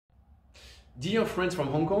Dear friends from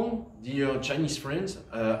Hong Kong, dear Chinese friends,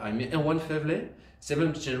 I'm Erwan Faiveley,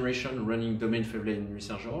 7th generation running Domaine Faiveley in Nuit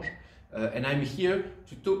Saint-Georges, and I'm here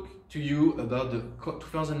to talk to you about the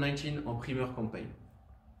 2019 en Primeur campaign.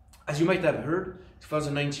 As you might have heard,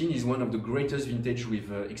 2019 is one of the greatest vintage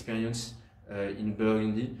we've experienced in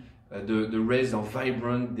Burgundy. The reds are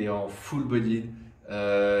vibrant, they are full-bodied,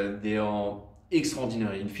 they are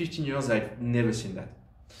extraordinary. In 15 years, I've never seen that.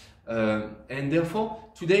 And therefore,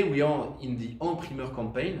 today we are in the en Primeur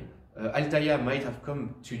campaign. Altaya might have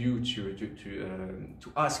come to you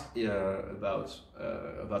to ask about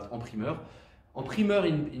en Primeur. En Primeur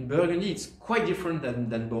in Burgundy, it's quite different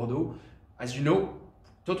than Bordeaux. As you know,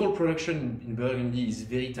 total production in Burgundy is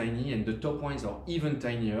very tiny, and the top wines are even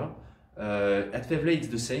tinier. At Faiveley, it's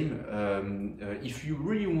the same. If you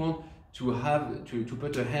really want to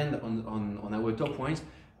put a hand on our top wines,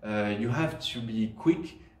 you have to be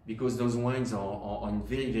quick, because those wines are on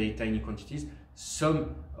very, very tiny quantities.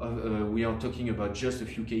 Some we are talking about just a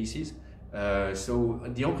few cases. So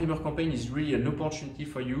the en Primeur campaign is really an opportunity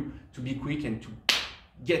for you to be quick and to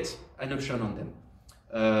get an option on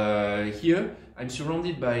them. Here, I'm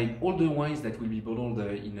surrounded by all the wines that will be bottled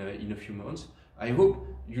in a few months. I hope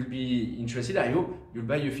you'll be interested. I hope you'll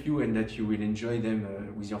buy a few and that you will enjoy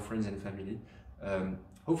them with your friends and family.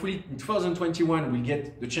 Hopefully in 2021 we'll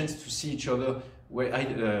get the chance to see each other,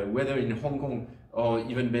 whether in Hong Kong or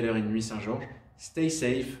even better in Nuit Saint-Georges. Stay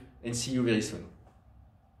safe and see you very soon.